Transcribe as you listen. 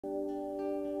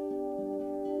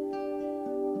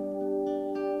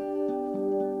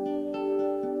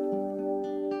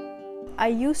Are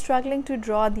you struggling to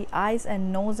draw the eyes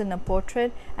and nose in a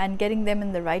portrait and getting them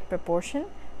in the right proportion?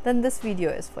 Then this video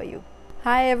is for you.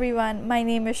 Hi everyone, my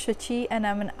name is Shuchi and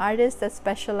I'm an artist that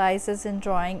specializes in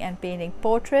drawing and painting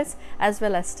portraits as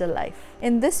well as still life.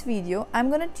 In this video, I'm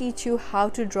going to teach you how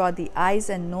to draw the eyes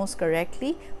and nose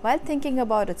correctly while thinking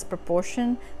about its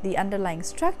proportion, the underlying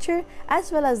structure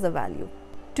as well as the value.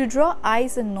 To draw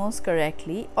eyes and nose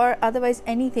correctly, or otherwise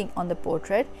anything on the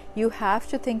portrait, you have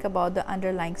to think about the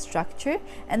underlying structure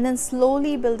and then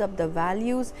slowly build up the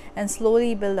values and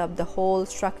slowly build up the whole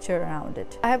structure around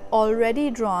it. I have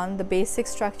already drawn the basic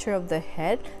structure of the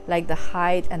head, like the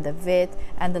height and the width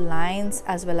and the lines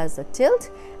as well as the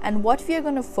tilt. And what we are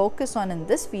going to focus on in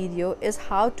this video is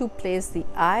how to place the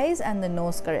eyes and the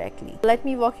nose correctly. Let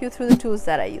me walk you through the tools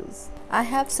that I use. I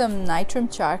have some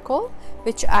Nitram charcoal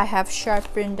which I have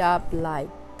sharpened up like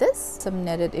this, some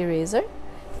kneaded eraser,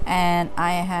 and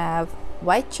I have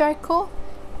white charcoal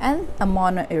and a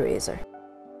mono eraser.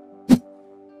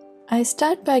 I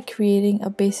start by creating a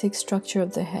basic structure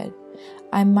of the head.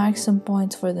 I mark some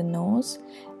points for the nose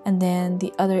and then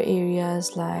the other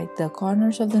areas like the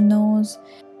corners of the nose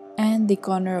and the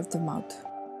corner of the mouth.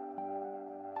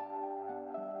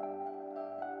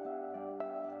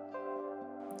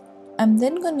 I'm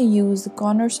then going to use the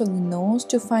corners of the nose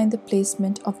to find the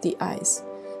placement of the eyes.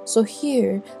 So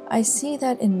here I see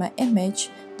that in my image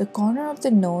the corner of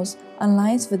the nose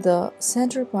aligns with the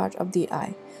center part of the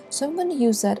eye. So I'm going to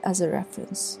use that as a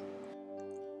reference.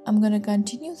 I'm going to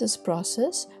continue this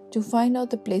process to find out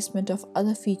the placement of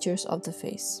other features of the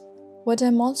face. What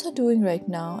I'm also doing right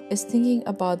now is thinking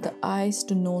about the eyes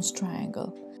to nose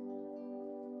triangle.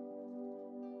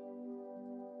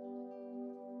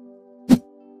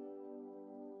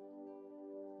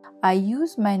 I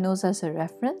use my nose as a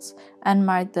reference and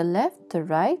mark the left, the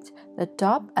right, the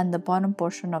top and the bottom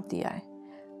portion of the eye.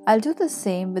 I'll do the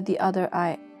same with the other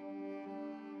eye.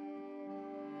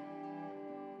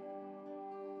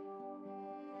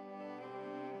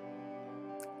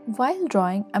 While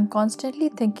drawing, I'm constantly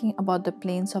thinking about the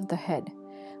planes of the head.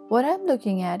 What I'm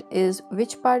looking at is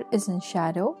which part is in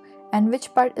shadow and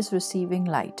which part is receiving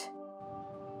light.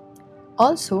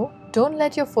 Also, don't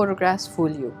let your photographs fool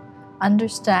you.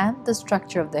 Understand the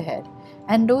structure of the head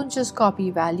and don't just copy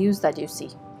values that you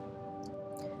see.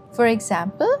 For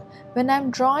example, when I'm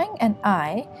drawing an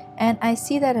eye and I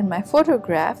see that in my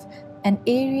photograph an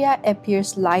area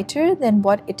appears lighter than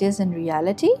what it is in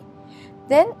reality,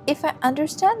 then if I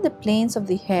understand the planes of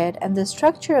the head and the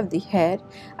structure of the head,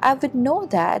 I would know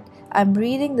that I'm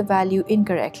reading the value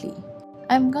incorrectly.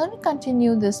 I'm going to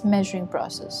continue this measuring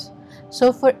process.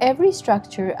 So for every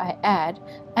structure I add,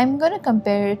 I'm going to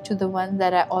compare it to the one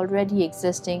that are already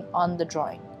existing on the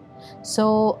drawing.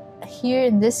 So here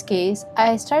in this case,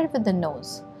 I started with the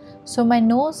nose. So my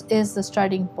nose is the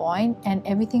starting point and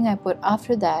everything I put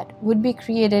after that would be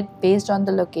created based on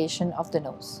the location of the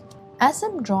nose. As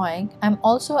I'm drawing, I'm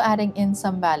also adding in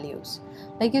some values.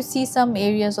 Like you see, some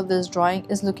areas of this drawing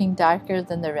is looking darker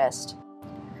than the rest.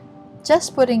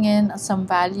 Just putting in some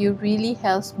value really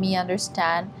helps me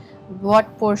understand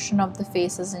what portion of the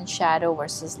face is in shadow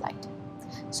versus light.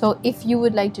 So if you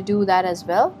would like to do that as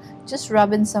well, just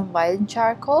rub in some white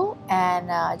charcoal and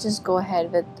just go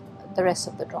ahead with the rest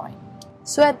of the drawing.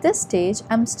 So at this stage,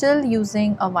 I'm still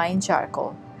using a wine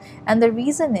charcoal. And the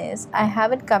reason is I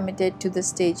haven't committed to this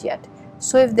stage yet.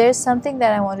 So if there's something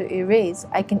that I want to erase,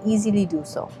 I can easily do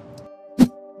so.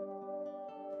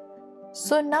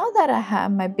 So now that I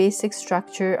have my basic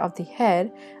structure of the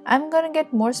head, I'm going to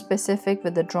get more specific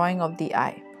with the drawing of the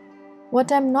eye.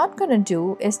 What I'm not going to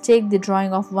do is take the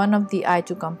drawing of one of the eye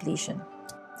to completion.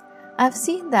 I've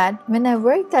seen that when I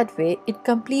work that way, it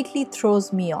completely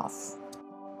throws me off.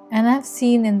 And I've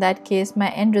seen in that case my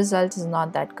end result is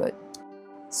not that good.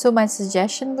 So my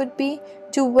suggestion would be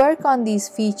to work on these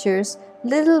features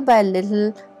little by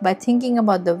little by thinking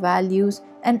about the values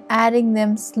and adding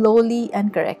them slowly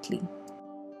and correctly.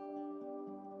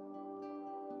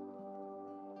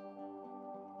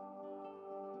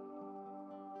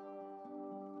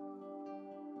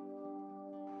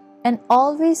 And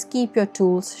always keep your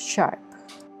tools sharp.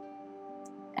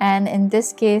 And in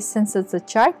this case, since it's a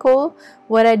charcoal,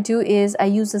 what I do is I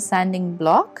use a sanding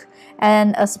block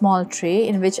and a small tray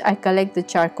in which I collect the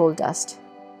charcoal dust.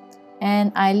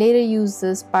 And I later use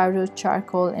this powder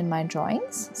charcoal in my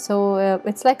drawings. So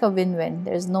it's like a win-win,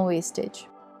 there's no wastage.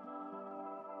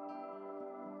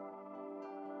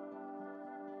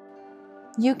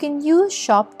 You can use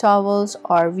shop towels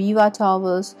or Viva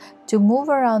towels to move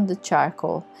around the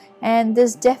charcoal, and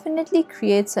this definitely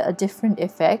creates a different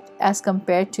effect as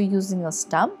compared to using a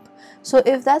stump. So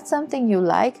if that's something you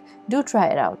like, do try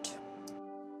it out.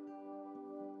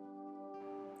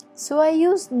 So I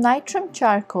use Nitram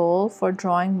charcoal for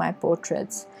drawing my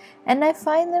portraits, and I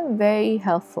find them very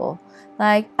helpful.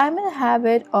 Like, I'm in a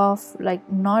habit of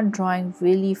not drawing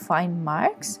really fine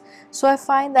marks, so I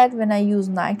find that when I use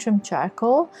Nitram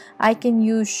charcoal, I can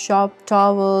use shop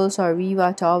towels or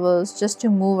Viva towels just to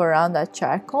move around that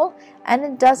charcoal, and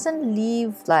it doesn't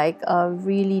leave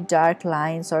really dark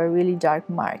lines or really dark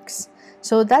marks.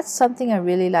 So that's something I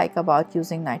really like about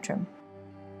using Nitram.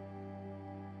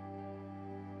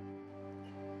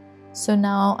 So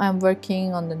now I'm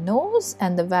working on the nose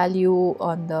and the value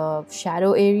on the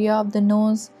shadow area of the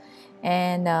nose,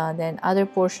 and then other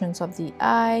portions of the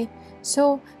eye.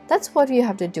 So that's what you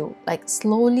have to do, like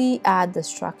slowly add the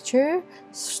structure,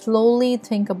 slowly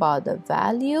think about the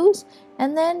values,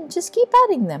 and then just keep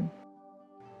adding them.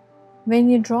 When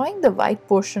you're drawing the white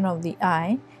portion of the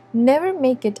eye, never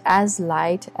make it as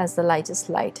light as the lightest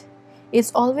light.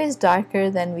 It's always darker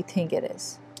than we think it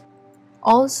is.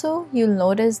 Also, you'll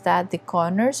notice that the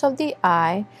corners of the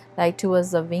eye, like towards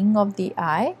the wing of the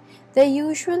eye, they're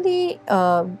usually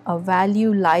a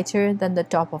value lighter than the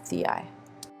top of the eye.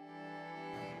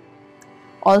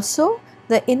 Also,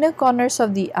 the inner corners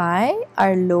of the eye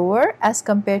are lower as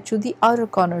compared to the outer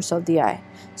corners of the eye.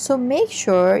 So make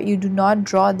sure you do not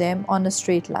draw them on a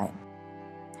straight line.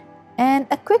 And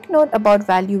a quick note about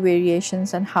value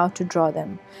variations and how to draw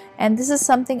them. And this is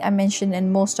something I mention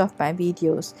in most of my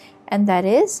videos. And that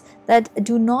is that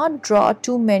do not draw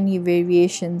too many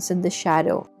variations in the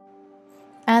shadow.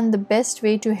 And the best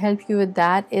way to help you with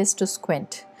that is to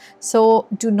squint. So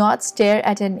do not stare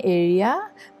at an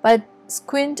area, but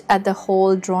squint at the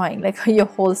whole drawing, like your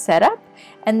whole setup.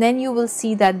 And then you will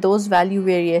see that those value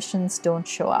variations don't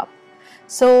show up.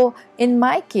 So in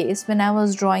my case, when I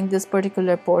was drawing this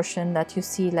particular portion that you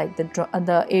see, like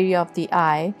the area of the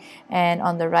eye and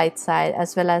on the right side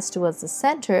as well as towards the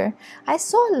center, I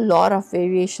saw a lot of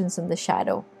variations in the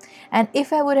shadow. And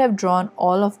if I would have drawn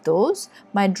all of those,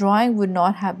 my drawing would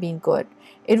not have been good.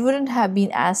 It wouldn't have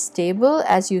been as stable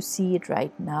as you see it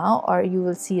right now, or you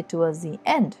will see it towards the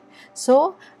end.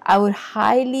 So I would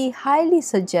highly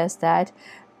suggest that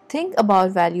think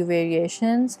about value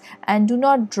variations and do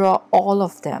not draw all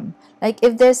of them. Like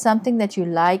if there's something that you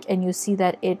like and you see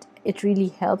that it really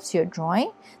helps your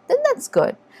drawing, then that's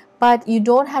good. But you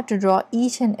don't have to draw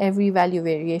each and every value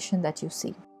variation that you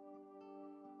see.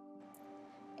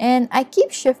 And I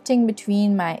keep shifting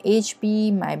between my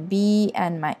HB, my B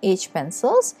and my H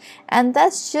pencils, and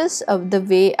that's just the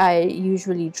way I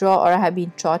usually draw or I have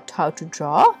been taught how to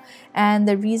draw. And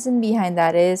the reason behind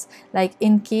that is, like,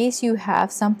 in case you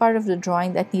have some part of the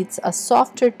drawing that needs a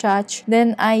softer touch,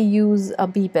 then I use a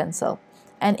B pencil.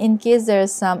 And in case there are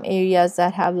some areas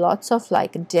that have lots of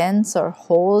like dents or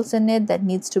holes in it that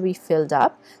needs to be filled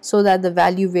up so that the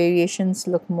value variations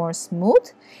look more smooth,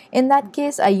 in that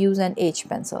case I use an H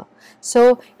pencil.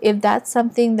 So if that's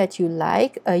something that you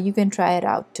like, you can try it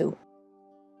out too.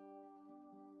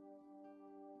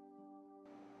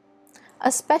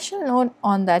 A special note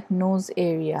on that nose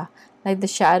area, like the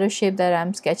shadow shape that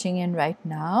I'm sketching in right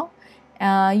now,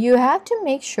 you have to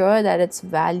make sure that its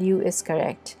value is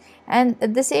correct. And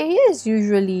this area is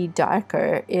usually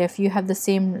darker if you have the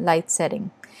same light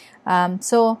setting.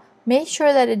 So make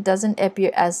sure that it doesn't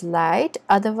appear as light,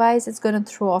 otherwise it's going to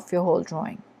throw off your whole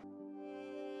drawing.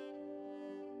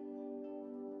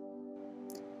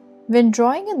 When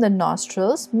drawing in the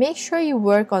nostrils, make sure you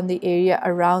work on the area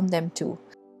around them too.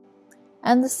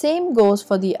 And the same goes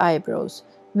for the eyebrows.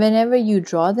 Whenever you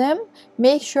draw them,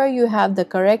 make sure you have the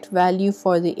correct value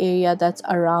for the area that's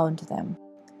around them.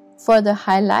 For the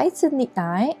highlights in the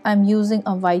eye, I'm using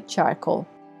a white charcoal.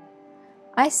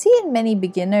 I see in many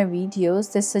beginner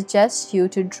videos they suggest you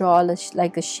to draw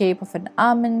like the shape of an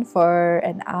almond for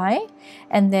an eye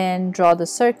and then draw the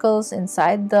circles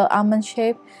inside the almond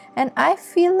shape, and I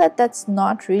feel that that's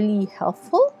not really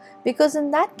helpful because in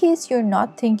that case you're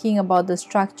not thinking about the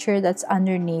structure that's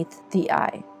underneath the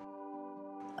eye.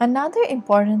 Another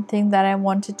important thing that I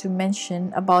wanted to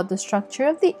mention about the structure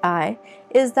of the eye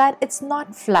is that it's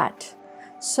not flat.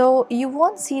 So you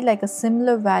won't see like a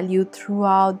similar value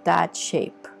throughout that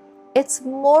shape. It's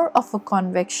more of a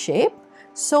convex shape.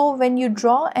 So when you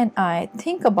draw an eye,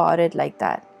 think about it like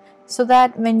that. So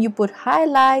that when you put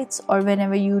highlights or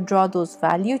whenever you draw those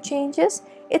value changes,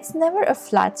 it's never a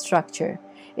flat structure.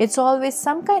 It's always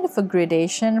some kind of a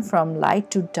gradation from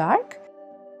light to dark.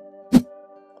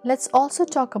 Let's also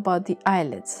talk about the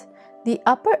eyelids. The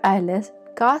upper eyelid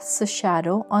casts a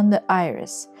shadow on the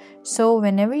iris. So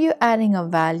whenever you're adding a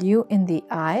value in the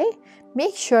eye,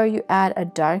 make sure you add a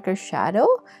darker shadow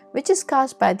which is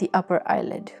cast by the upper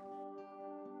eyelid.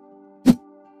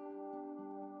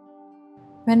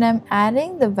 When I'm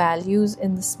adding the values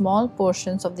in the small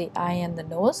portions of the eye and the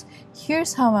nose,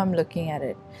 here's how I'm looking at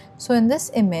it. So in this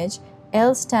image,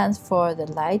 L stands for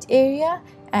the light area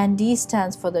and D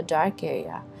stands for the dark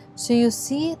area. So you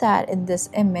see that in this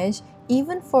image,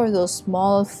 even for those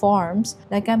small forms,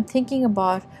 like I'm thinking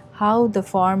about how the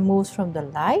form moves from the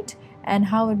light and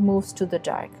how it moves to the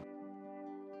dark.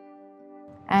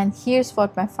 And here's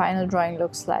what my final drawing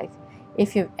looks like.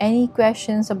 If you have any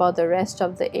questions about the rest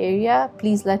of the area,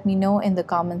 please let me know in the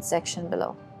comments section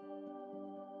below.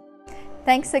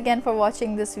 Thanks again for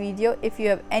watching this video. If you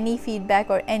have any feedback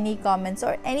or any comments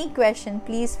or any question,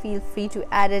 please feel free to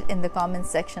add it in the comments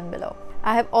section below.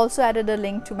 I have also added a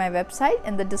link to my website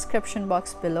in the description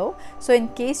box below. So in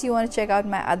case you want to check out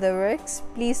my other works,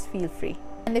 please feel free.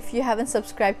 And if you haven't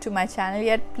subscribed to my channel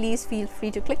yet, please feel free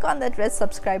to click on that red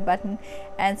subscribe button,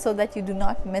 and so that you do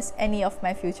not miss any of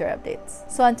my future updates.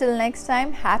 So until next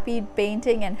time, happy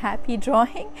painting and happy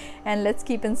drawing, and let's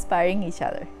keep inspiring each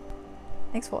other.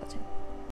 Thanks for watching.